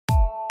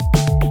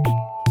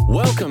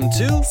Welcome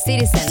to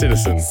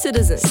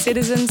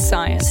Citizen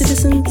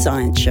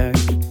Science Show.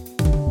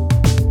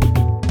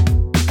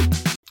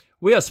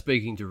 We are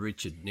speaking to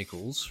Richard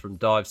Nicholls from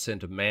Dive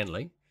Centre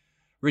Manly.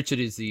 Richard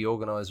is the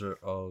organiser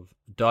of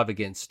Dive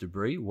Against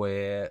Debris,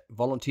 where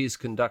volunteers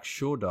conduct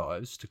shore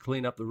dives to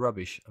clean up the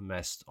rubbish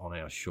amassed on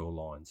our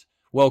shorelines.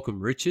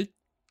 Welcome, Richard.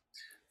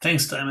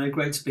 Thanks, Damo.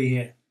 Great to be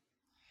here.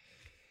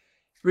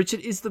 Richard,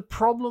 is the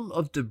problem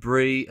of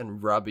debris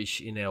and rubbish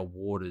in our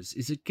waters,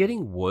 is it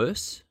getting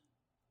worse?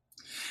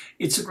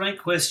 It's a great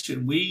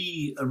question.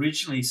 We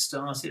originally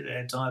started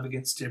our Dive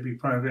Against Debris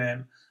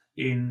program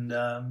in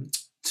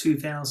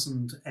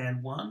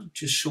 2001,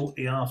 just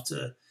shortly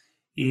after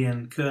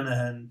Ian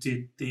Kernahan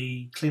did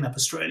the Clean Up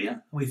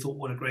Australia. We thought,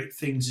 what a great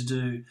thing to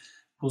do.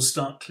 We'll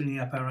start cleaning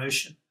up our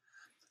ocean.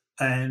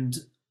 And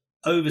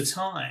over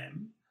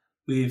time,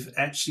 we've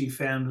actually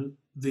found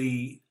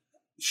the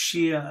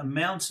sheer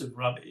amount of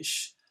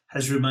rubbish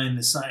has remained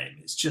the same.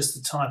 It's just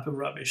the type of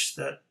rubbish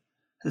that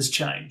has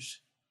changed.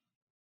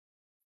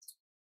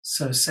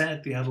 So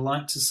sadly, I'd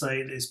like to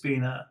say there's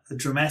been a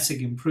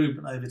dramatic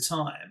improvement over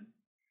time,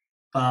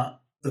 but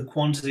the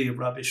quantity of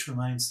rubbish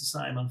remains the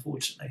same,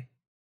 unfortunately.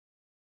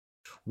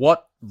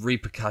 What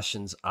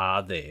repercussions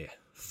are there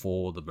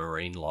for the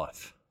marine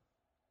life?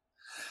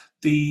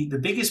 The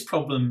biggest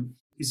problem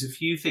is a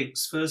few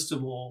things. First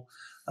of all,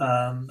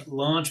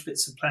 large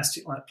bits of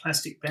plastic, like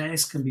plastic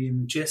bags, can be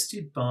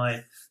ingested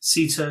by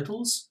sea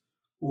turtles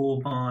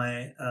or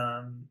by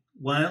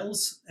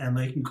whales, and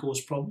they can cause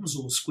problems,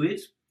 or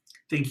squid,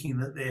 thinking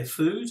that they're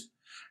food.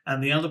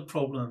 And the other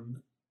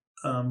problem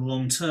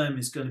long term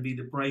is going to be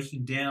the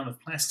breaking down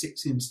of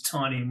plastics into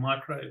tiny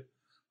micro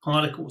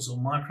particles or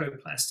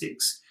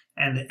microplastics,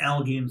 and the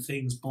algae and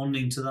things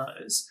bonding to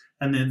those,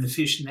 and then the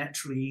fish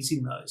naturally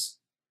eating those.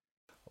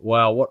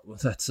 Wow,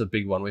 that's a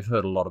big one. We've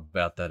heard a lot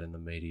about that in the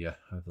media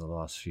over the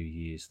last few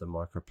years, the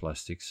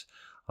microplastics.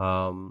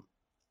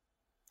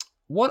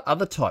 What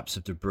other types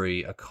of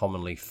debris are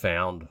commonly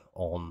found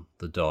on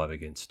the Dive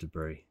Against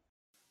Debris?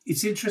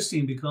 It's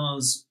interesting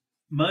because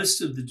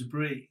most of the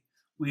debris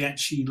we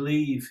actually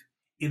leave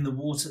in the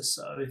water.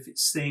 So if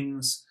it's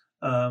things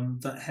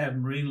that have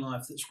marine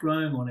life that's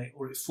growing on it,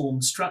 or it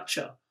forms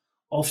structure,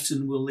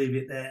 often we'll leave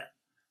it there.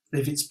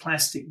 If it's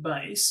plastic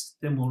based,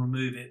 then we'll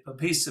remove it. But a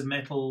piece of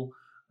metal,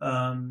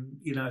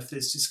 if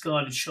there's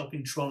discarded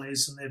shopping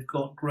trolleys and they've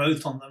got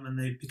growth on them and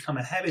they've become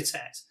a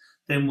habitat,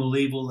 then we'll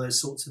leave all those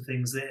sorts of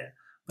things there.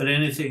 But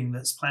anything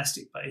that's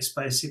plastic based,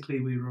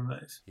 basically, we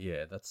remove.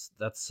 Yeah, that's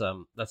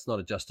not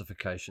a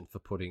justification for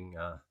putting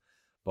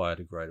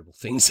biodegradable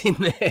things in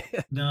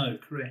there. No,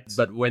 correct.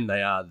 But when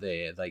they are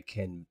there, they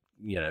can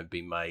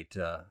be made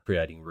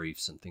creating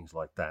reefs and things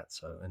like that.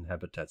 So, and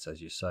habitats,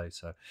 as you say.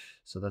 So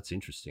that's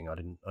interesting. I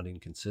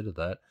didn't consider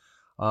that.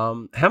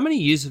 How many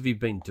years have you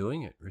been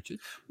doing it, Richard?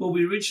 Well,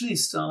 we originally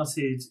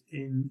started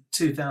in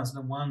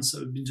 2001, so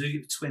we've been doing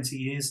it for 20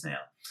 years now.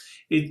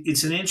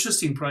 It's an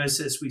interesting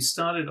process. We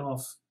started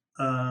off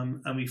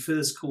and we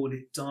first called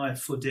it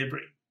Dive for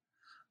Debris.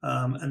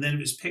 And then it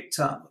was picked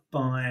up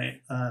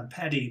by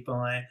Paddy,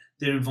 by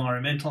their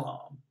environmental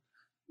arm,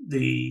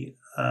 the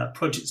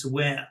Project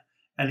Aware,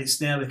 and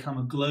it's now become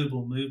a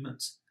global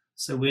movement.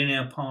 So we're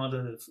now part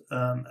of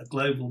a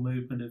global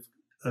movement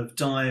of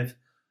dive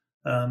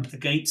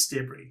against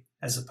debris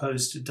as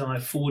opposed to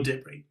dive for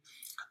debris.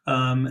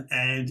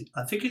 And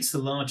I think it's the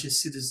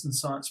largest citizen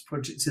science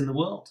project in the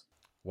world.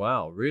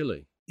 Wow,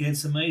 really? Yeah,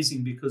 it's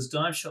amazing because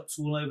dive shops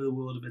all over the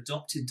world have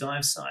adopted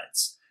dive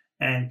sites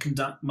and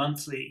conduct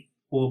monthly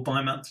or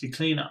bi-monthly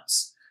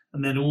cleanups.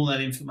 And then all that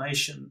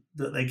information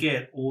that they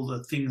get, all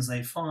the things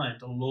they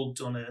find, are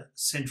logged on a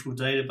central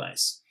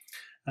database.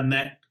 And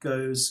that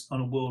goes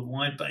on a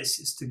worldwide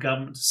basis to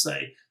government to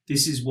say,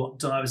 this is what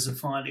divers are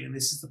finding, and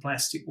this is the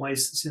plastic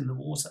waste that's in the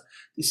water.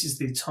 This is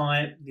the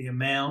type, the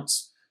amount,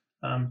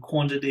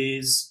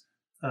 quantities,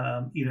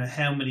 how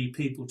many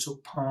people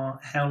took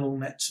part, how long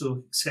that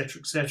took, et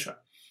cetera, et cetera.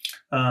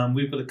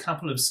 We've got a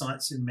couple of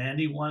sites in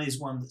Manly. One is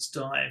one that's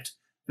dived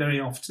very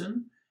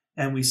often,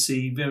 and we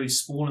see very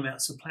small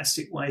amounts of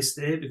plastic waste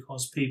there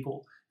because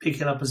people pick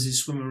it up as they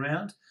swim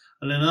around.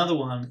 And another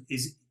one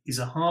is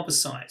a harbour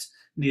site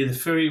near the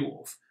ferry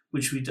wharf,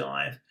 which we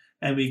dive,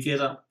 and we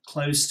get up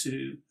close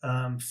to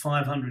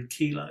 500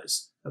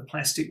 kilos of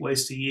plastic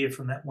waste a year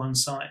from that one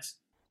site.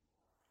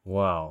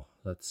 Wow,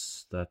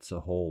 that's a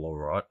haul, all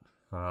right.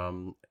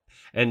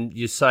 And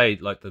you say,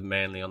 like the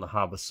Manly on the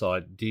harbour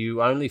side, do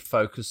you only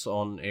focus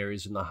on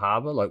areas in the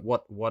harbour? Like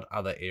what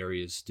other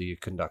areas do you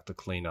conduct the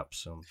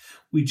cleanups on?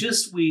 We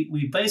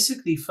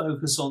basically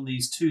focus on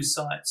these two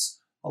sites,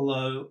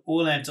 although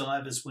all our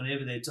divers,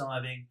 whenever they're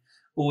diving,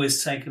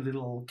 always take a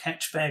little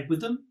catch bag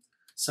with them.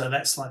 So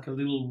that's like a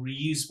little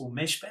reusable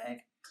mesh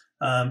bag.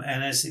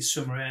 And as they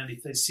swim around,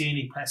 if they see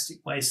any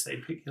plastic waste, they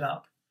pick it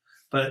up.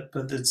 But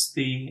it's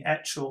the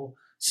actual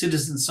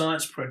citizen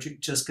science project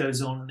just goes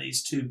on in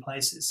these two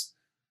places.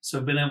 So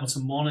we've been able to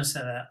monitor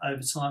that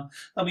over time.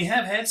 And we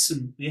have had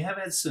some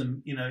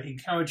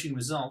encouraging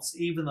results,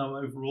 even though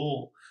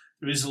overall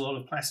there is a lot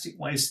of plastic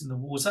waste in the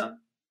water.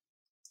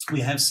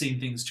 We have seen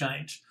things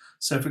change.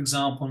 So, for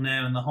example,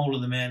 now in the whole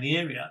of the Manly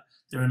area,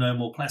 there are no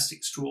more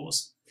plastic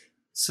straws.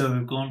 So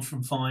we've gone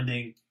from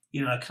finding,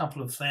 a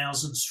couple of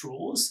thousand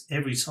straws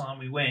every time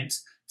we went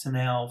to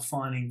now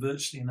finding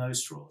virtually no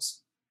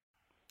straws.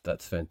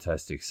 That's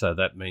fantastic. So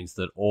that means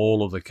that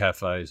all of the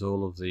cafes,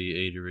 all of the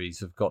eateries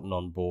have gotten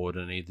on board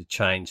and either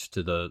changed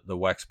to the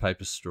wax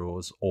paper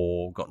straws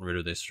or gotten rid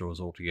of their straws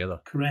altogether.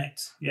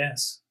 Correct,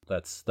 yes.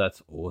 That's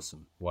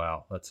awesome.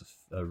 Wow, that's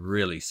a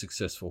really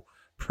successful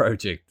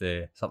project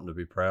there. Something to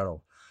be proud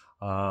of.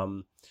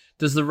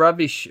 Does the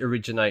rubbish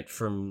originate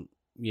from,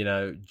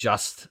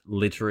 just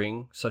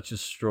littering, such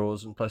as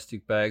straws and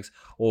plastic bags,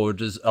 or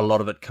does a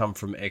lot of it come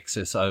from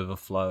excess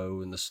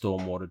overflow in the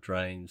stormwater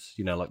drains,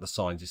 like the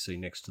signs you see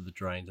next to the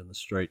drains in the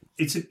street?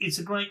 It's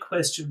a great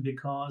question,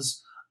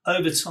 because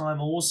over time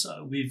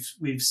also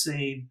we've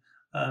seen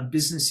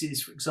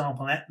businesses, for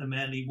example, at the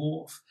Manly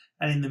Wharf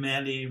and in the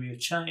Manly area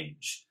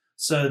change.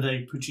 So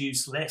they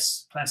produce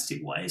less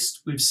plastic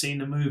waste. We've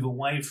seen a move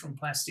away from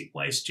plastic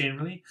waste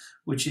generally,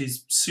 which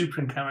is super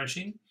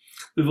encouraging.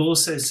 We've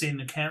also seen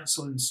the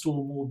council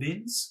install more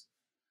bins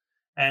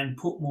and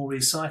put more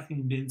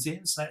recycling bins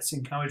in. So that's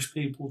encouraged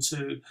people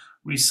to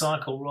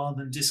recycle rather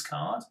than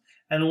discard.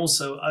 And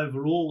also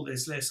overall,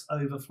 there's less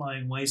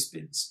overflowing waste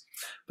bins.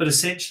 But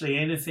essentially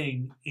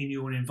anything in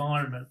your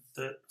environment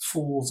that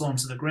falls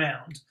onto the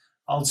ground,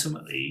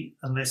 ultimately,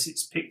 unless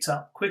it's picked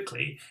up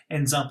quickly,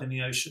 ends up in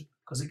the ocean,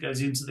 because it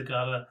goes into the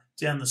gutter,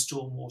 down the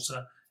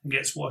stormwater, and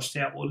gets washed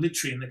out, or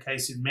literally, in the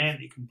case of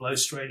Manly, can blow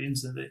straight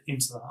into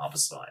the harbour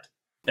side.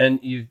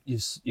 And you're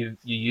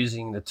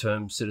using the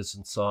term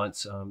citizen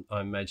science.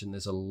 I imagine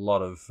there's a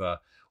lot of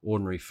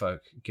ordinary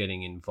folk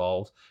getting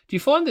involved. Do you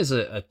find there's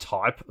a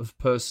type of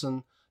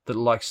person that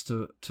likes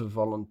to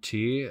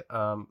volunteer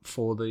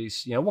for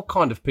these? What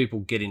kind of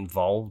people get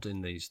involved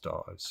in these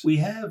dives?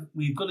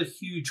 We've got a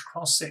huge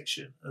cross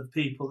section of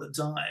people that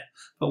dive,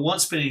 but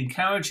what's been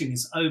encouraging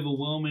is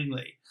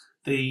overwhelmingly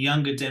the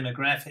younger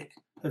demographic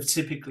have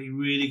typically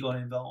really got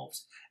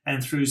involved,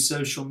 and through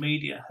social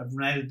media have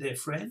rated their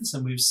friends,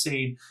 and we've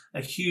seen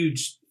a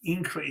huge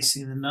increase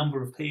in the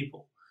number of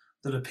people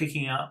that are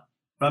picking up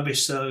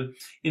rubbish. So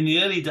in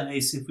the early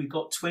days, if we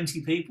got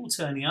 20 people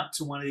turning up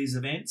to one of these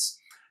events,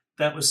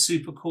 that was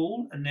super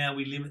cool, and now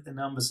we limit the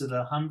numbers at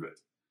 100.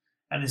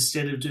 And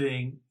instead of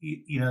doing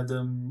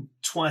them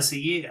twice a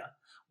year,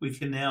 we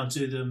can now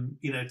do them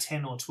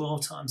 10 or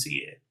 12 times a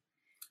year.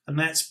 And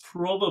that's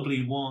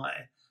probably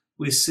why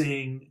we're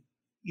seeing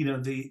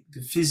the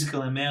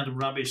physical amount of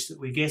rubbish that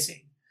we're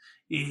getting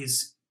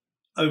is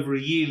over a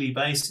yearly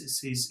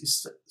basis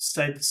is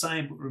stayed the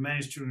same, but we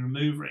managed to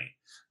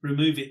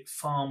remove it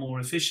far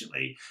more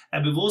efficiently.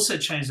 And we've also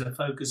changed our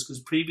focus, because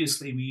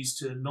previously we used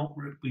to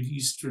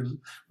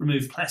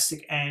remove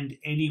plastic and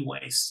any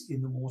waste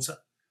in the water,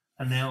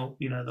 and now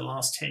the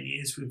last 10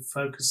 years we've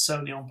focused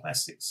solely on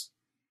plastics.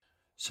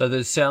 So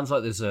there sounds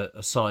like there's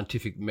a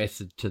scientific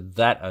method to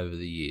that over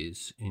the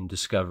years in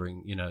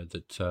discovering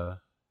that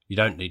you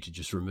don't need to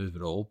just remove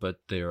it all, but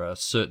there are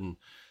certain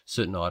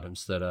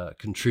items that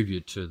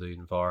contribute to the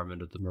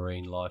environment of the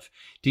marine life.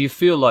 Do you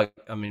feel like,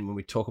 when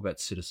we talk about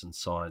citizen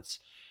science,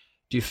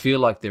 do you feel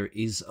like there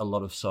is a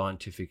lot of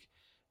scientific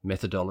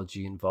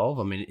methodology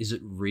involved? Is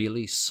it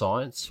really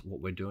science, what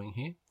we're doing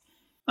here?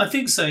 I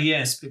think so,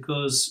 yes,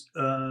 because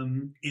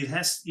it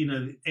has,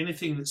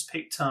 anything that's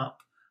picked up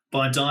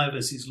by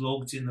divers is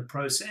logged in the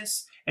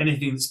process.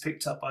 Anything that's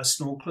picked up by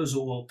snorkelers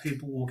or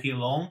people walking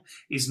along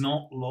is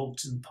not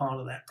logged in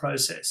part of that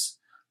process.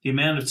 The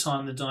amount of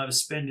time the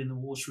divers spend in the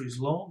water is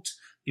logged.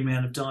 The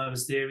amount of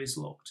divers there is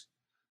logged.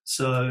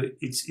 So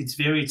it's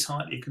very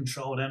tightly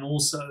controlled, and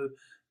also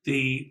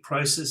the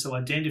process of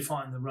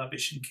identifying the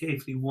rubbish and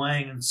carefully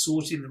weighing and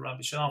sorting the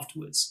rubbish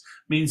afterwards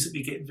means that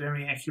we get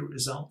very accurate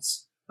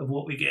results of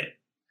what we get.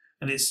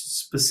 And it's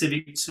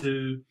specific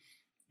to,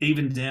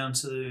 even down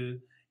to,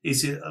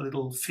 is it a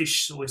little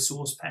fish soy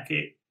sauce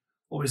packet,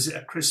 or is it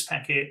a crisp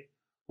packet,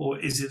 or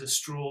is it a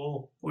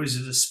straw, or is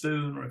it a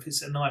spoon, or if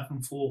it's a knife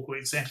and fork, or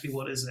exactly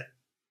what is it?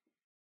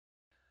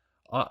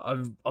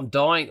 I'm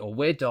dying, or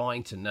we're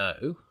dying to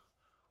know,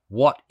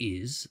 what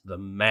is the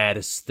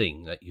maddest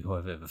thing that you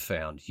have ever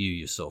found, you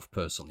yourself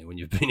personally, when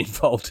you've been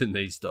involved in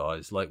these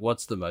dives? Like,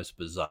 what's the most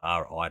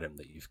bizarre item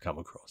that you've come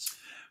across?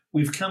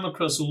 We've come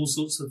across all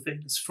sorts of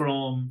things,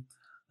 from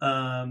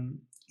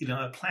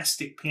a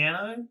plastic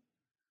piano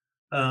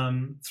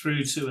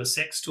through to a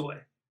sex toy,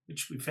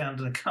 which we found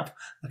in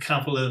a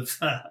couple of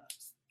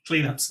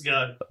cleanups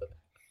ago.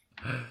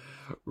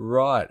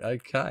 Right.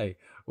 Okay.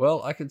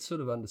 Well, I can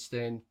sort of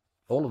understand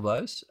all of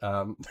those.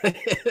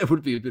 It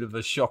would be a bit of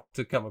a shock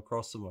to come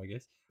across them, I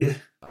guess.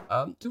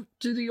 Yeah.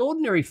 Do the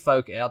ordinary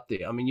folk out there?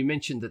 You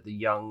mentioned that the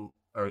young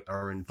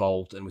are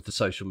involved, and with the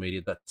social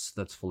media,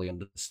 that's fully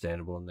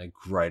understandable, and they're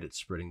great at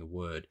spreading the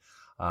word.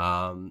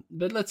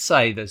 But let's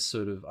say there's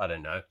sort of, I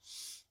don't know,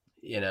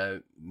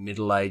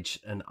 middle age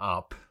and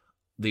up,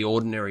 the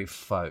ordinary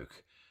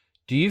folk.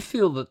 Do you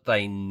feel that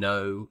they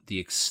know the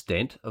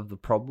extent of the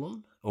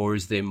problem, or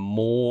is there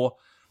more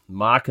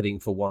marketing,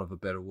 for want of a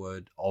better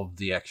word, of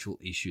the actual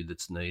issue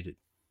that's needed?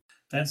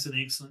 That's an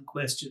excellent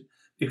question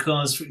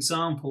because, for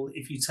example,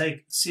 if you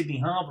take Sydney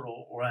Harbour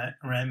or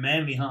around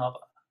Manly Harbour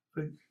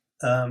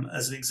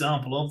as an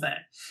example of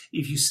that,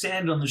 if you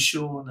stand on the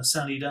shore on a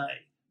sunny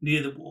day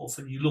near the wharf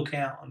and you look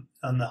out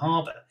on the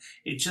harbour,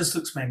 it just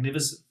looks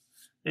magnificent.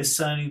 There's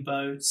sailing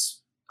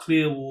boats,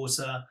 clear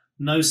water,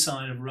 no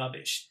sign of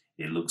rubbish.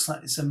 It looks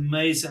like this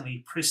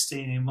amazingly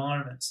pristine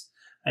environment.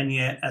 And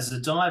yet, as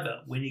a diver,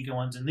 when you go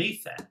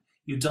underneath that,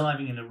 you're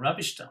diving in a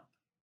rubbish dump.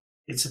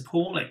 It's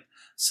appalling.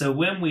 So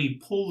when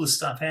we pull the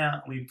stuff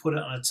out and we put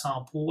it on a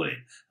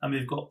tarpaulin and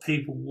we've got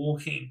people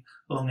walking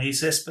along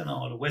East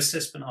Esplanade or West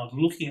Esplanade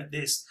looking at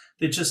this,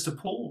 they're just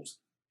appalled.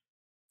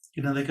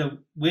 You know, they go,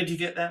 where do you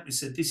get that? We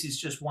said, this is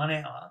just 1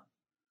 hour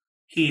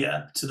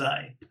here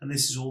today, and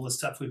this is all the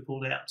stuff we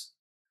pulled out.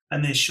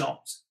 And they're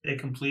shocked. They're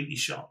completely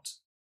shocked.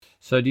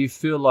 So do you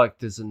feel like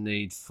there's a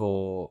need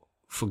for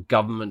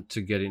government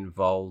to get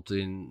involved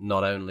in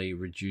not only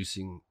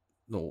reducing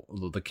or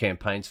the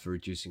campaigns for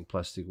reducing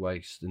plastic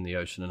waste in the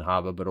ocean and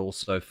harbour, but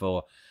also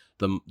for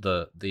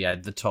the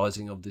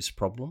advertising of this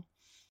problem?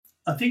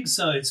 I think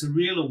so. It's a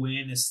real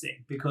awareness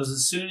thing because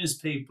as soon as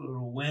people are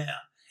aware,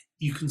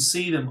 you can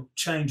see them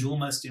change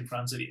almost in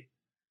front of you.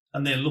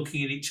 And they're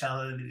looking at each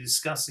other, they're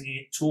discussing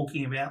it,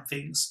 talking about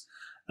things.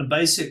 And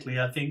basically,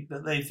 I think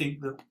that they think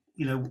that,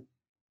 you know,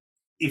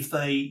 if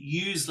they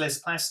use less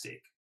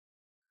plastic,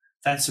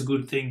 that's a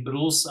good thing. But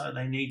also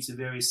they need to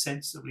very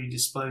sensibly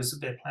dispose of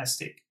their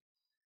plastic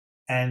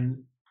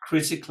and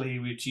critically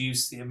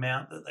reduce the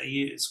amount that they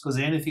use, because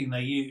anything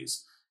they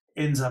use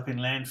ends up in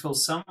landfill.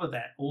 Some of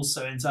that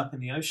also ends up in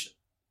the ocean.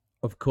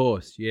 Of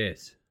course,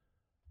 yes.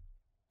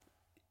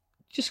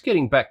 Just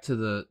getting back to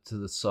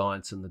the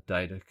science and the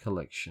data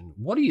collection,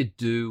 what do you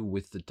do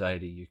with the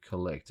data you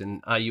collect?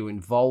 And are you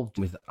involved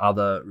with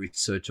other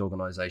research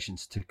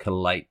organisations to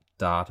collate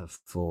data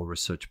for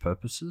research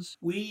purposes?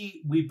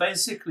 We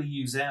basically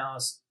use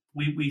ours.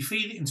 We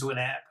feed it into an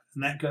app,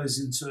 and that goes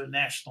into a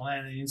national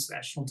and an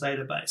international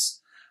database,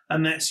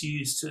 and that's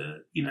used to,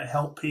 you know,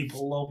 help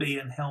people lobby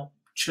and help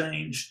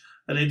change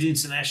at an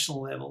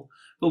international level.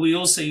 But we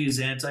also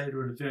use our data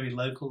at a very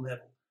local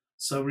level.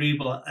 So we're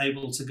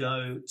able to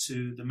go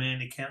to the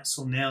Manly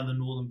Council, now the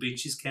Northern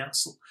Beaches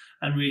Council,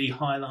 and really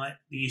highlight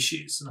the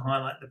issues and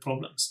highlight the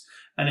problems.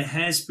 And it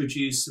has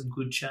produced some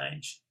good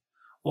change.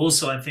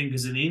 Also, I think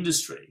as an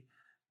industry,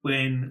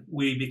 when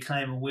we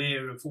became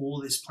aware of all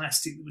this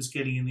plastic that was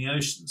getting in the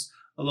oceans,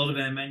 a lot of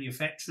our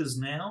manufacturers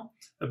now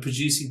are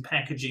producing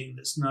packaging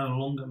that's no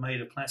longer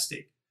made of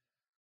plastic.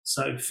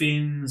 So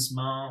fins,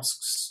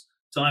 masks,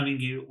 diving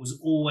gear, it was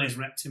always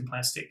wrapped in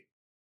plastic.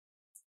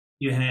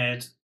 You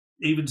had,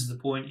 even to the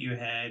point you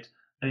had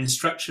an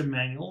instruction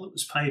manual that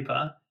was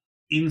paper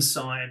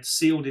inside,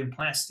 sealed in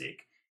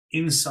plastic,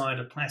 inside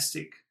a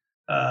plastic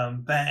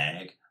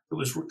bag that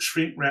was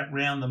shrink wrapped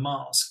around the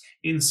mask,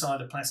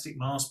 inside a plastic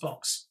mask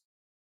box.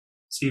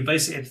 So you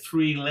basically had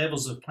 3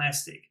 levels of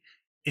plastic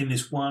in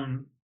this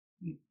one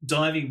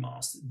diving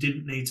mask that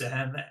didn't need to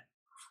have that.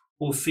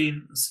 Or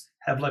fins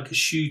have like a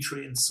shoe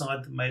tree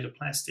inside them made of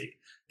plastic.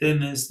 Then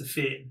there's the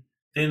fin.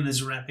 Then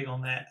there's wrapping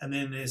on that. And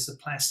then there's the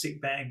plastic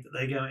bag that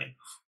they go in.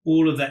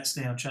 All of that's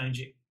now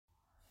changing.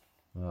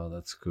 Oh,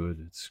 that's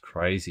good. It's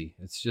crazy.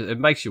 It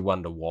makes you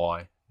wonder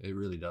why. It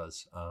really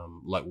does.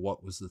 Like,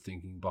 what was the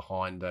thinking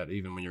behind that?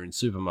 Even when you're in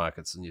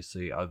supermarkets and you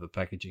see over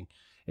packaging,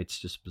 it's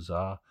just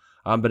bizarre.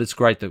 But it's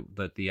great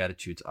that the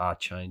attitudes are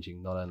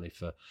changing, not only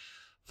for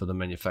the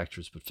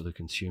manufacturers but for the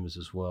consumers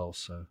as well.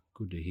 So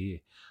good to hear.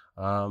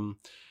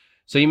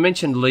 So you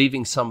mentioned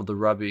leaving some of the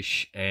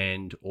rubbish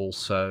and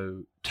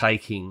also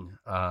taking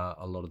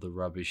a lot of the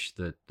rubbish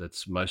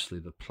that's mostly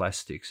the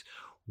plastics.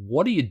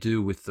 What do you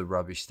do with the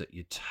rubbish that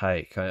you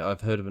take?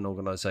 I've heard of an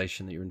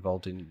organisation that you're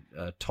involved in,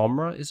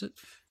 TOMRA, is it?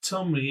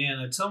 TOMRA, yeah.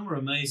 No, TOMRA are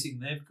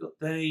amazing.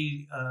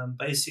 They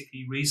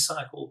basically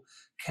recycle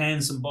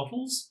cans and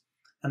bottles,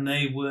 and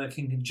they work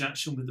in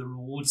conjunction with the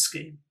reward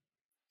scheme.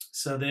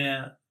 So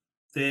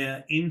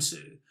they're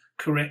into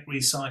correct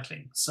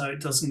recycling, so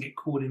it doesn't get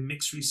caught in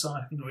mixed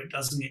recycling or it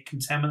doesn't get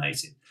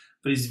contaminated,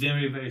 but it's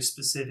very, very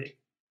specific.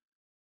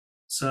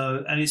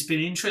 So, and it's been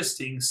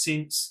interesting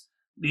since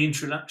the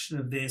introduction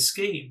of their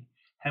scheme,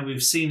 how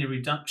we've seen a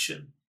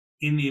reduction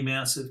in the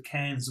amount of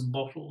cans and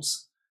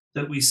bottles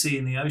that we see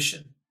in the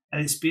ocean,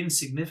 and it's been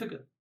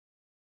significant.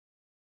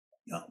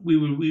 We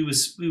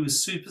were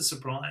super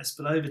surprised,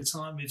 but over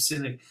time we've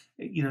seen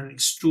an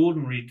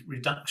extraordinary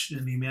reduction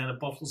in the amount of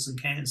bottles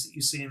and cans that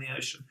you see in the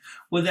ocean.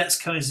 Whether that's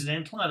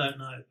coincidental, I don't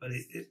know, but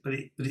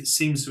it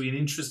seems to be an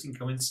interesting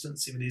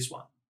coincidence if it is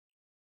one.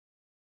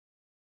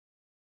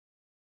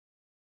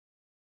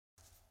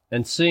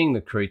 And seeing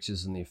the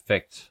creatures and the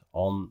effect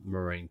on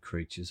marine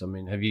creatures, I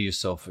mean, have you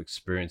yourself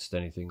experienced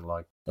anything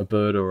like a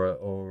bird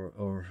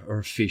or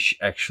a fish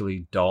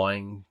actually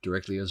dying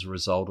directly as a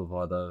result of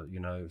either,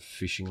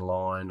 fishing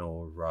line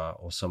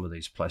or some of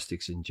these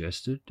plastics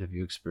ingested? Have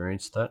you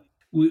experienced that?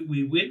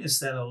 We witness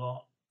that a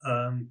lot,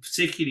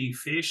 particularly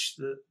fish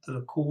that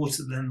are caught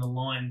and then the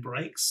line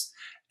breaks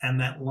and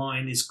that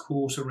line is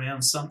caught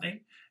around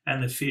something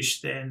and the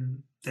fish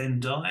then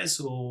dies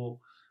or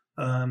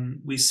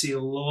We see a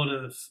lot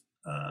of,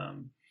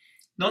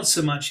 not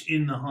so much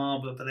in the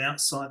harbour, but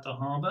outside the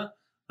harbour.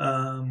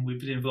 We've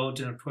been involved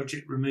in a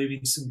project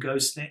removing some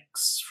ghost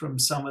nets from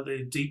some of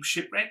the deep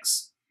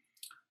shipwrecks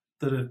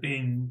that have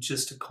been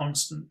just a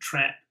constant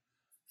trap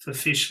for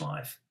fish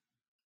life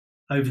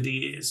over the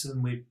years.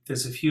 And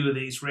there's a few of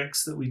these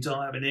wrecks that we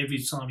dive, and every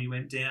time you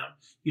went down,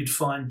 you'd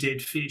find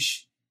dead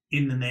fish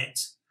in the net,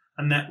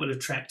 and that would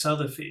attract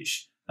other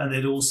fish, and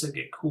they'd also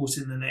get caught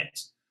in the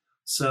net.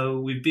 So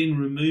we've been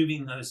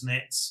removing those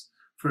nets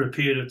for a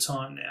period of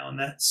time now, and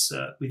that's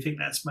we think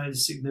that's made a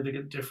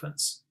significant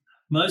difference.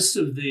 Most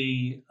of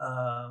the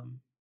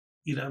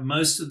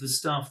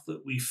stuff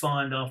that we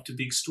find after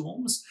big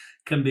storms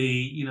can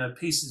be,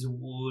 pieces of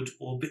wood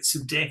or bits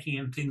of decking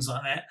and things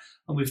like that.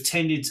 And we've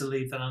tended to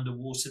leave that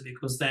underwater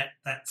because that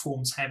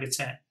forms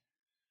habitat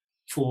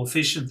for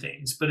fish and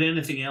things. But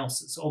anything else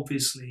that's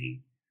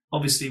obviously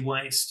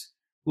waste,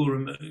 we'll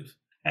remove.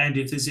 And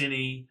if there's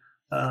any,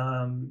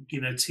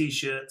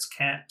 T-shirts,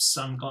 caps,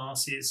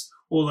 sunglasses,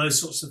 all those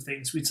sorts of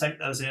things, we take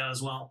those out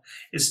as well.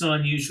 It's not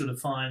unusual to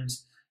find,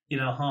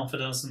 half a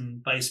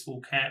dozen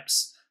baseball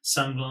caps,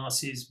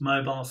 sunglasses,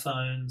 mobile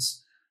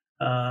phones,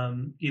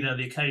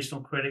 the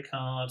occasional credit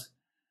card,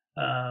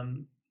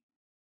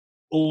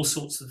 all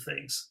sorts of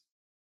things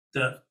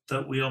that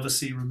we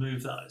obviously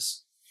remove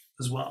those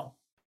as well.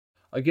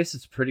 I guess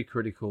it's pretty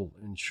critical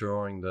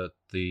ensuring that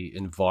the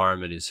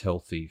environment is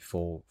healthy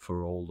for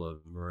all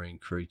the marine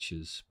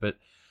creatures. But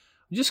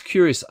I'm just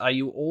curious, are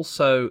you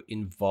also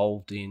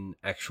involved in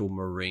actual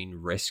marine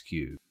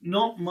rescue?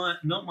 Not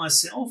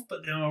myself,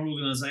 but there are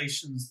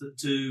organisations that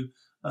do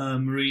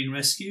marine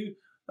rescue.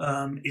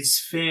 It's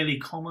fairly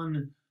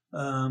common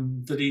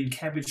that in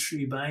Cabbage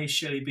Tree Bay,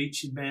 Shelley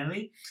Beach in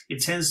Manly,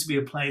 it tends to be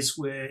a place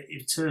where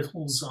if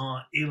turtles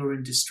are ill or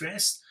in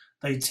distress,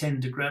 they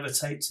tend to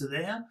gravitate to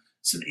there.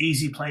 It's an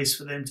easy place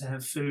for them to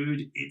have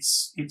food.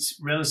 It's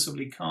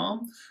relatively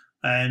calm,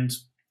 and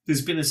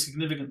there's been a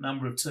significant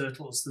number of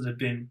turtles that have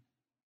been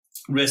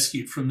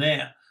rescued from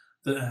there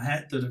that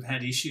have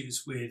had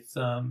issues with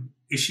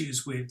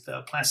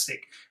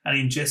plastic and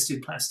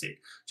ingested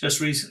plastic.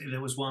 Just recently, there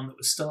was one that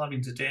was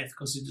starving to death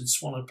because it had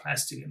swallowed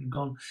plastic and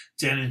gone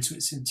down into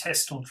its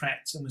intestinal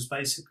tract and was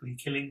basically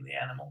killing the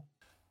animal.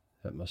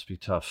 That must be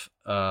tough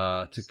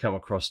to come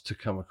across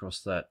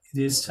that.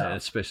 It is tough,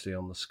 especially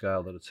on the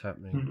scale that it's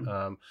happening.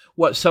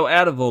 Mm-hmm. So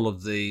out of all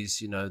of these,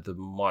 the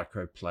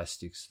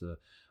microplastics, the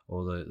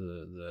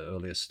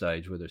earlier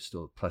stage where there's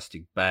still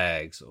plastic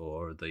bags,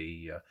 or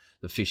the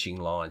fishing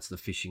lines, the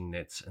fishing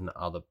nets, and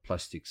other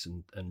plastics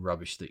and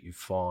rubbish that you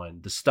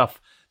find, the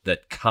stuff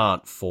that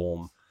can't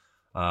form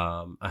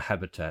a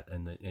habitat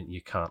and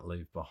you can't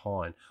leave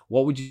behind.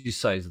 What would you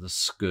say is the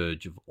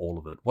scourge of all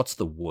of it? What's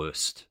the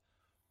worst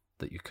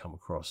that you come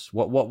across?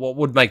 What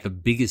would make the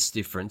biggest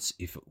difference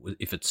if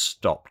it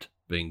stopped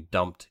being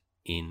dumped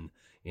in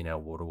our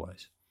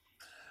waterways?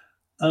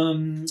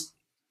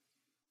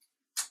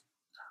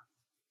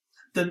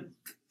 The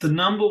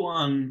number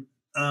one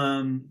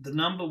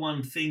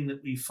thing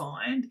that we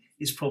find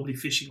is probably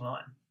fishing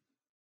line,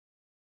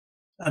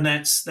 and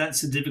that's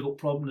a difficult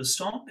problem to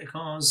stop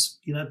because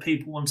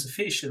people want to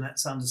fish, and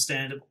that's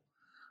understandable.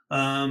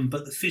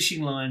 But the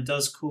fishing line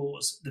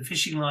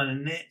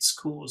and nets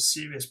cause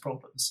serious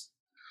problems.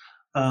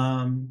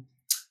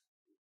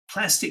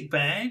 Plastic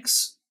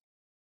bags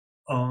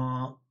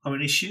are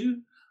an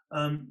issue.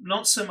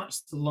 Not so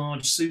much the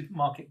large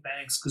supermarket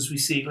bags, because we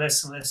see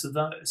less and less of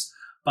those,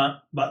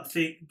 but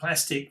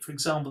plastic, for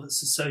example,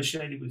 that's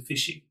associated with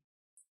fishing.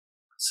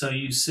 So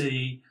you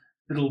see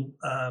little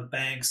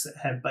bags that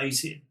have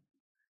bait in.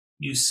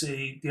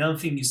 The other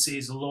thing you see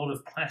is a lot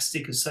of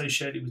plastic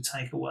associated with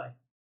takeaway.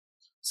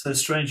 So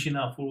strangely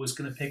enough, we're always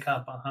going to pick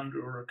up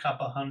 100 or a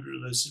couple of hundred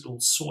of those little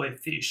soy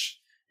fish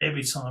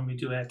every time we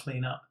do our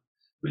cleanup.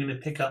 We're going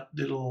to pick up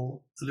the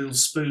little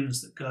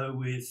spoons that go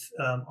with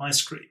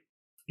ice cream.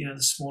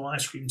 The small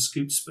ice cream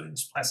scoop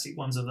spoons, plastic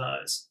ones of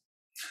those.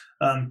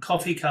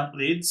 Coffee cup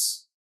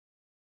lids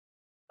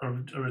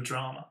are a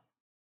drama.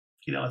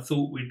 I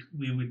thought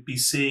we would be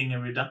seeing a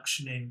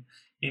reduction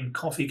in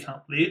coffee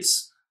cup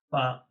lids,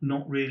 but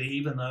not really,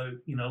 even though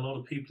a lot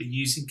of people are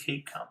using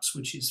keep cups,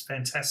 which is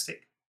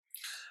fantastic.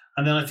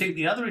 And then I think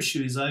the other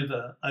issue is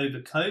over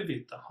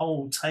COVID, the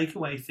whole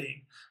takeaway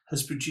thing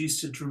has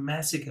produced a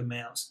dramatic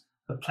amount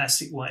of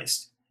plastic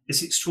waste.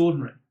 It's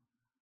extraordinary.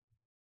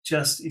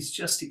 It's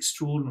just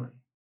extraordinary,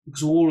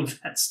 because all of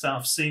that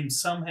stuff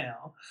seems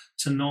somehow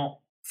to not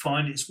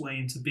find its way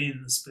into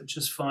bins, but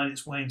just find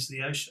its way into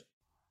the ocean.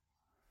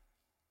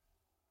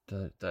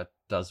 That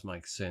does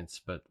make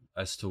sense, but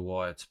as to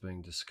why it's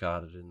being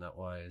discarded in that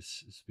way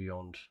is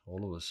beyond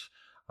all of us.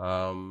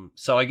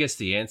 So I guess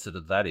the answer to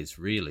that is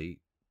really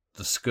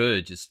the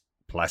scourge is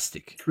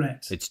plastic.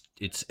 Correct.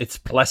 It's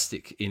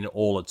plastic in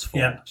all its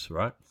forms,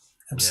 right?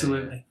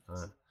 Absolutely. Yeah.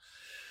 Right.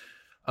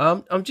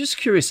 I'm just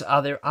curious,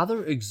 are there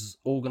other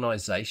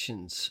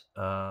organisations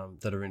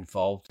that are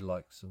involved,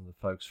 like some of the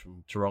folks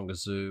from Taronga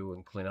Zoo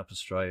and Clean Up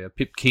Australia?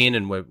 Pip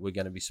Kiernan, we're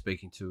going to be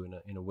speaking to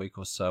in a week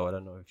or so. I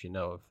don't know if you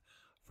know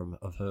of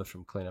of her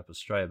from Clean Up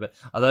Australia. But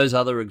are those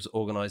other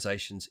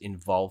organisations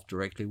involved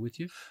directly with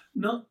you?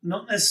 Not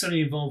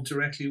necessarily involved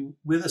directly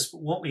with us,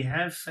 but what we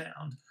have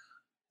found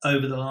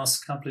over the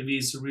last couple of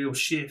years is a real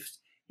shift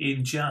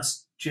in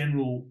just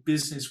general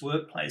business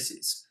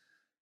workplaces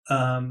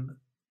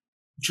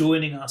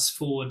joining us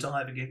for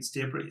Dive Against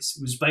Debris.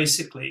 It was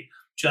basically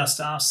just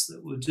us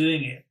that were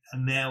doing it,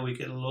 and now we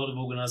get a lot of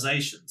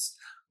organisations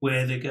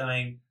where they're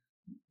going,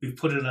 we've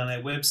put it on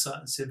our website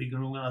and said we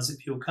can organise it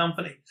for your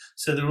company.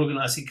 So they're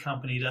organising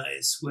company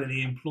days where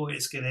the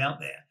employees get out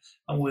there,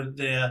 and with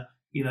their,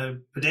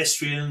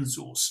 pedestrians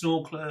or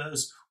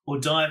snorkelers or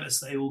divers,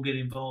 they all get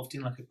involved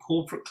in like a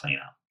corporate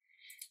cleanup.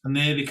 And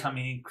they're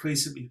becoming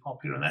increasingly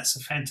popular, and that's a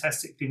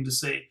fantastic thing to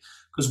see.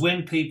 Because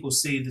when people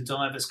see the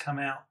divers come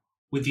out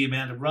with the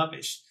amount of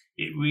rubbish,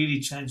 it really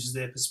changes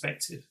their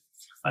perspective.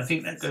 I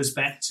think that goes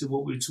back to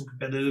what we were talking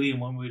about earlier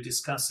when we were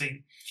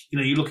discussing,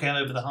 you look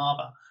out over the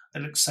harbour,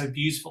 it looks so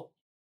beautiful.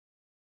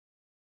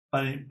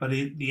 But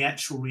the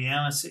actual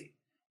reality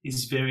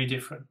is very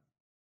different.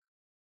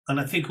 And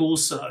I think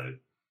also,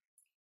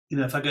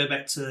 if I go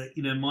back to,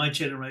 my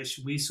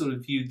generation, we sort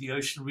of viewed the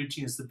ocean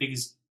originally as the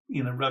biggest,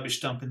 rubbish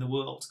dump in the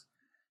world.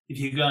 If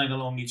you're going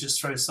along, you just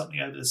throw something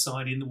over the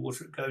side in the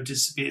water, it go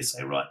disappear,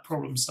 say, right,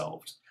 problem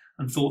solved,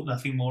 and thought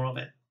nothing more of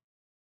it.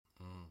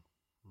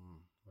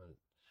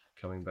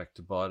 Coming back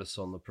to bite us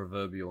on the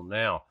proverbial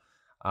now.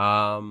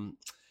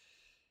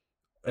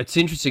 It's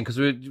interesting because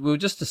we were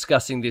just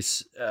discussing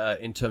this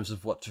in terms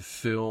of what to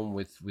film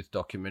with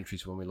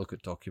documentaries when we look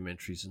at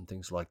documentaries and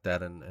things like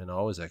that. And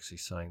I was actually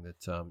saying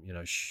that,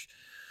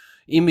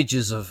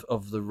 images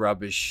of the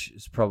rubbish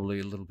is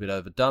probably a little bit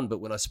overdone. But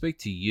when I speak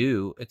to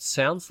you, it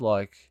sounds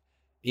like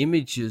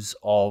images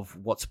of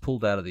what's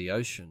pulled out of the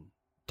ocean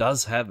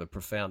does have a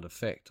profound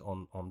effect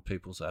on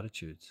people's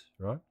attitudes,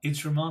 right?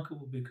 It's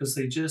remarkable because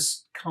they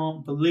just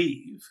can't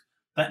believe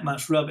that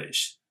much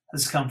rubbish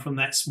has come from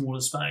that smaller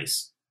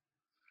space.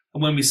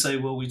 And when we say,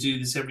 well, we do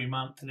this every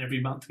month, and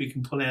every month we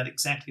can pull out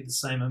exactly the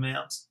same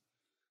amount,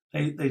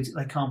 they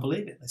can't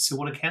believe it. They say,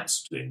 what are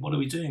council doing? What are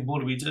we doing?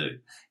 What do we do?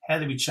 How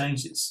do we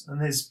change this?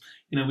 And there's,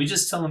 we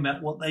just tell them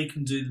about what they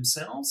can do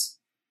themselves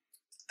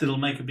that'll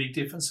make a big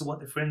difference, and what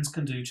their friends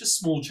can do. Just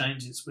small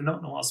changes. We're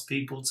not going to ask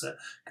people to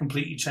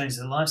completely change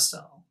their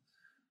lifestyle.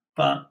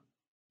 But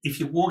if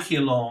you're walking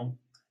along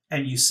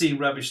and you see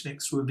rubbish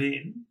next to a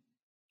bin,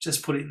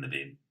 just put it in the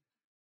bin.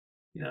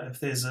 If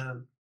there's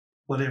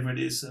whatever it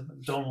is, a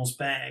McDonald's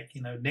bag,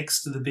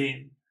 next to the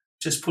bin,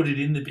 just put it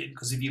in the bin,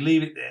 because if you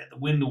leave it there, the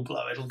wind will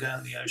blow, it'll go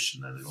in the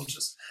ocean, and it'll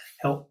just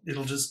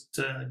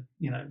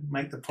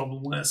make the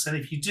problem worse. And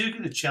if you do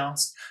get a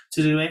chance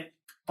to do it,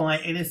 buy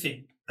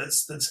anything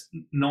that's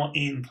not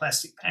in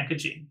plastic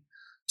packaging,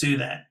 do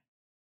that.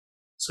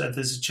 So if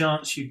there's a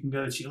chance, you can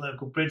go to your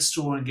local bread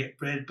store and get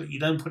bread, but you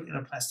don't put it in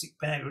a plastic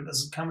bag, or it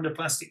doesn't come in a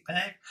plastic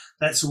bag,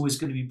 that's always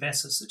going to be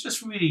better. So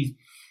just really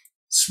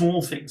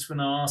small things. We're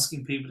not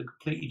asking people to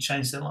completely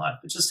change their life,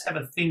 but just have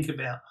a think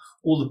about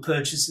all the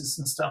purchases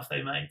and stuff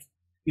they make.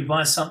 You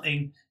buy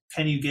something,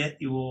 can you get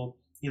your,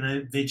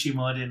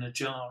 Vegemite in a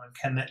jar, and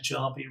can that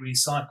jar be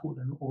recycled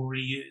or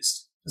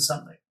reused for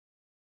something?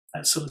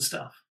 That sort of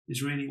stuff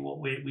is really what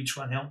we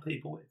try and help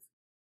people with.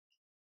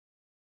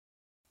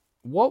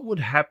 What would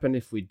happen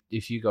if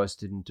you guys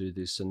didn't do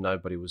this and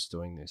nobody was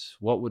doing this?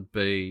 What would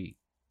be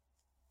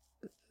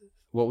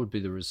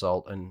the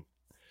result, and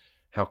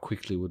how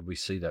quickly would we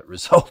see that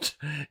result,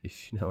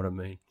 if you know what I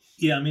mean?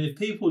 Yeah, I mean, if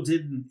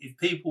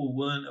people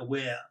weren't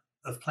aware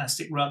of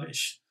plastic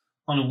rubbish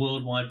on a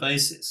worldwide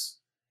basis,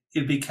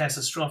 it'd be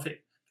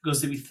catastrophic,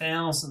 because there'd be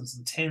thousands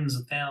and tens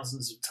of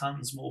thousands of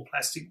tons more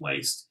plastic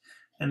waste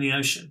in the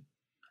ocean.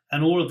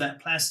 And all of that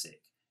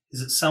plastic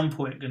is at some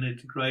point going to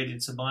degrade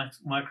into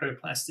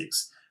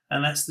microplastics,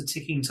 and that's the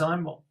ticking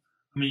time bomb.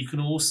 I mean, you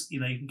can also, you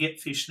can get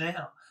fish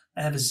now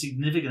that have a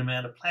significant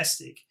amount of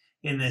plastic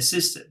in their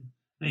system.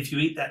 And if you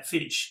eat that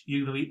fish,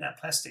 you're going to eat that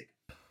plastic.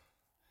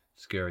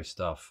 Scary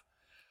stuff.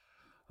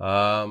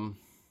 There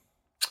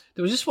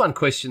was just one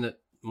question that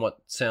might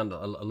sound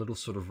a little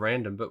sort of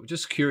random, but we're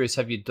just curious,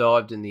 have you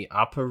dived in the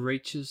upper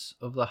reaches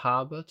of the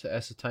harbour to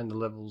ascertain the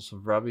levels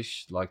of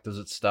rubbish? Like, does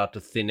it start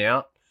to thin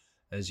out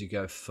as you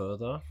go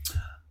further?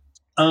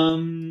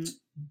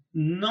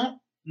 Not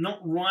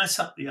right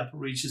up the upper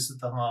reaches of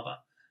the harbour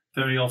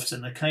very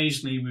often.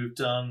 Occasionally we've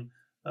done,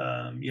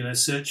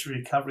 search and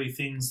recovery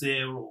things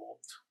there,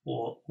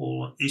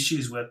 or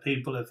issues where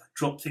people have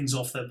dropped things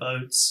off their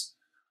boats,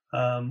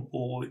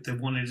 or they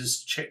wanted us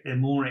to check their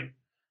mooring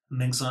and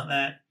things like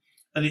that.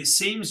 And it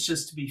seems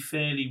just to be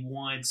fairly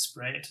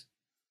widespread.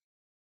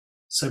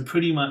 So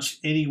pretty much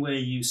anywhere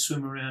you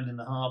swim around in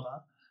the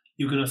harbour,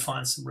 you're going to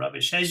find some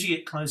rubbish. As you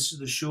get close to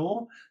the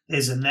shore,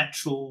 there's a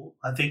natural,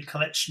 I think,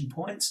 collection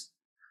point.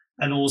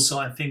 And also,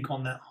 I think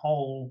on that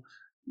whole,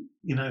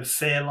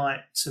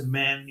 Fairlight to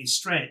Manly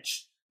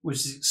stretch,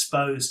 which is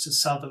exposed to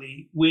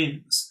southerly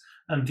winds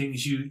and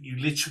things, you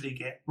literally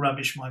get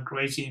rubbish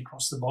migrating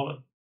across the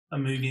bottom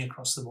and moving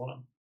across the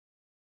bottom.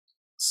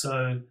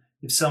 So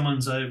if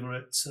someone's over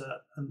it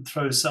and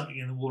throws something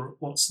in the water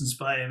at Watson's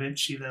Bay,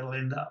 eventually that'll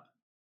end up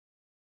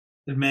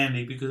in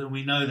Manly, because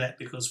we know that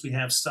because we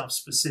have stuff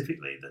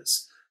specifically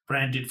that's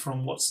branded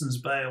from Watson's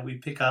Bay, or we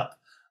pick up,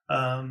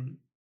 the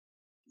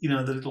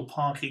little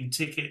parking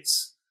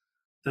tickets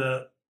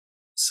that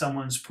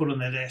someone's put on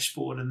their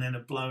dashboard and then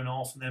are blown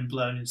off and then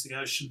blown into the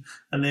ocean,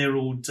 and they're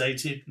all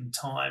dated and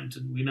timed,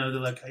 and we know the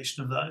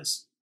location of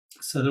those.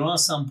 So there are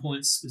some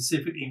points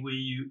specifically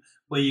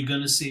where you're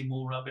going to see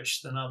more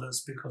rubbish than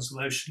others because of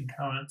ocean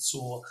currents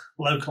or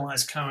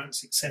localized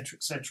currents, etc.,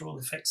 or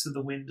effects of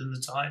the wind and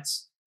the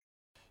tides.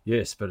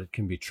 Yes, but it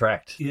can be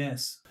tracked.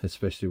 Yes,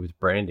 especially with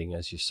branding,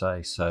 as you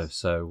say.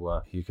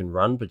 So you can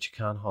run, but you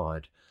can't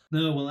hide.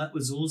 No, well, that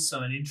was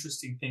also an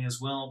interesting thing as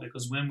well,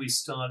 because when we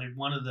started,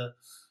 one of the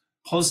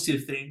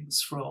positive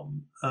things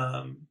from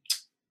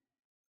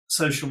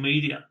social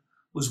media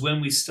was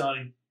when we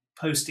started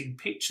posting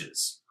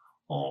pictures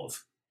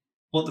of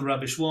what the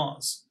rubbish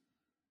was.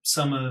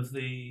 Some of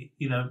the,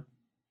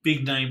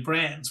 big name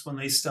brands, when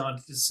they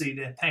started to see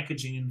their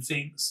packaging and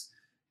things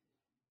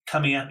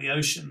coming out the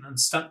ocean and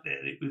stuck there,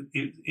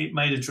 it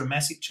made a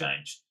dramatic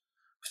change,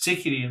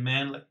 particularly in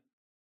Manly.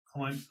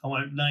 I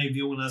won't name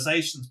the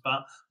organisations,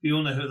 but we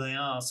all know who they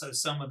are. So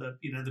some of the,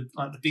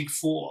 like the big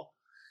four,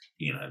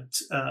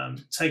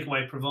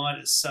 takeaway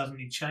providers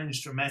suddenly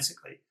changed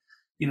dramatically,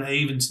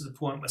 even to the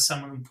point where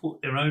some of them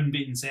put their own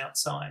bins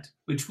outside,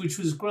 which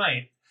was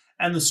great.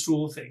 And the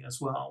straw thing as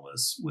well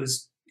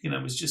was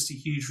just a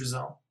huge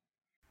result.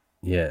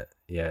 Yeah.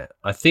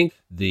 I think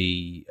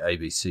the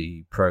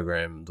ABC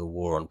program, The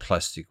War on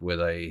Plastic, where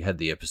they had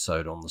the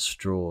episode on the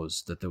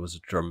straws, that there was a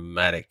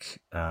dramatic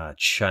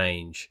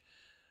change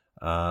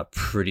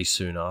pretty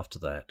soon after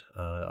that.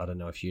 I don't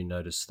know if you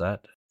noticed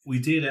that. We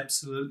did,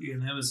 absolutely.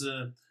 And there was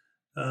a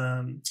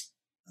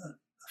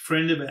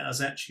friend of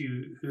ours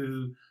actually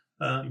who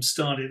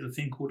started a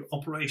thing called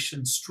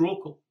Operation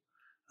Strawkle,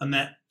 and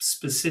that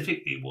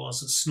specifically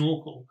was a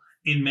snorkel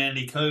in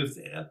Manly Cove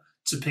there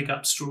to pick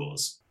up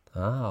straws.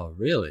 Oh,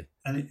 really?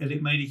 And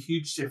it made a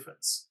huge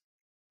difference,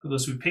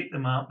 because we picked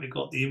them up, we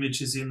got the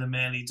images in the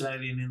Manly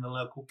Daily and in the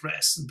local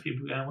press, and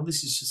people going, well,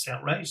 this is just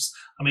outrageous.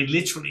 I mean,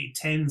 literally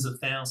tens of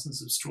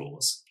thousands of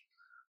straws,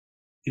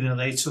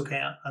 they took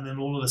out, and then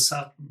all of a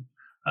sudden,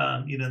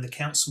 the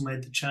council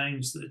made the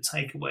change, the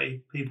takeaway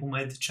people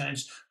made the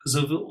change, because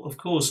of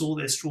course all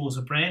their straws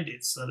are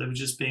branded, so they were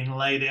just being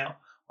laid out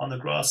on the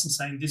grass and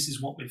saying, this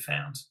is what we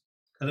found.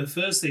 And at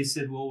first they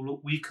said, well, look,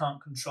 we can't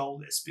control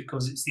this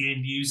because it's the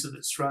end user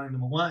that's throwing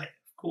them away,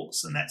 of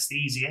course, and that's the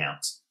easy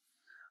out.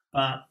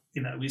 But,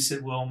 we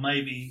said, well,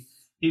 maybe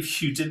if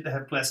you didn't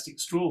have plastic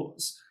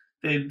straws,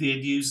 then the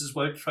end users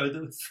won't throw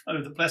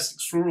the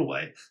plastic straw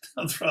away.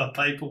 They'll throw a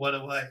paper one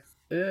away.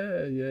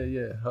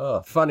 Yeah.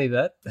 Oh, funny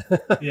that.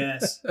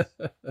 Yes.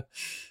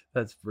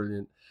 That's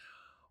brilliant.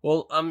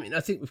 Well,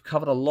 I think we've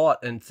covered a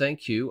lot, and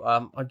thank you.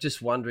 I'm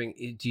just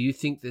wondering, do you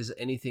think there's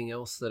anything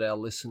else that our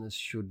listeners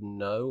should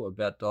know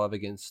about Dive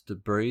Against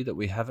Debris that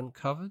we haven't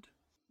covered?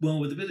 Well,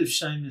 with a bit of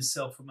shameless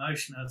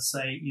self-promotion, I'd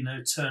say,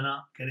 turn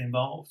up, get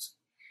involved,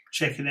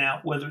 check it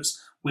out, whether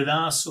it's with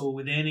us or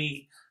with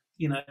any,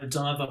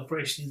 dive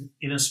operation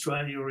in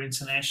Australia or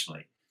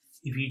internationally.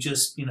 If you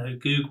just,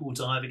 Google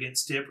Dive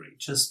Against Debris,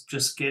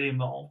 just get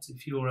involved.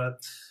 If you're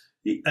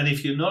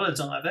not a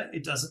diver,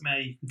 it doesn't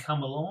matter. You can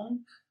come along.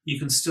 You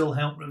can still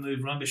help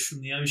remove rubbish from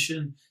the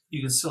ocean.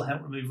 You can still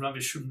help remove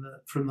rubbish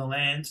from the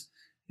land,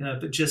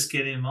 but just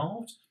get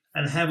involved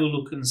and have a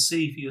look and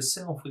see for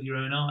yourself with your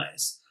own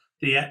eyes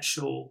the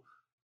actual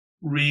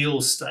real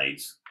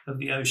state of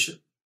the ocean.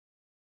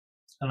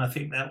 And I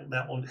think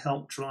that will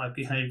help drive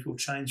behavioural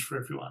change for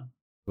everyone.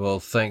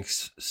 Well,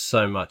 thanks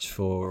so much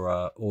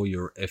for all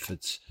your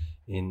efforts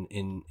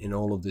in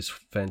all of this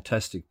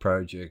fantastic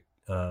project,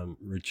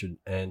 Richard,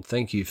 and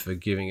thank you for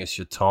giving us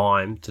your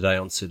time today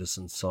on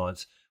Citizen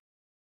Science.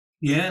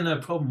 Yeah, no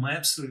problem. My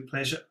absolute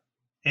pleasure.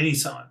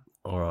 Anytime.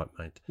 All right,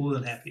 mate. More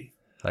than happy.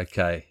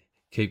 Okay.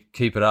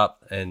 Keep it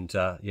up, and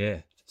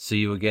see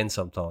you again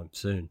sometime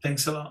soon.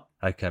 Thanks a lot.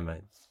 Okay,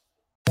 mate.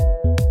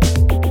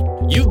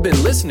 You've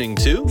been listening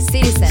to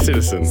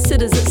Citizen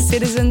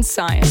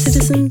Science.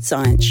 Citizen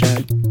Science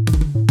Show.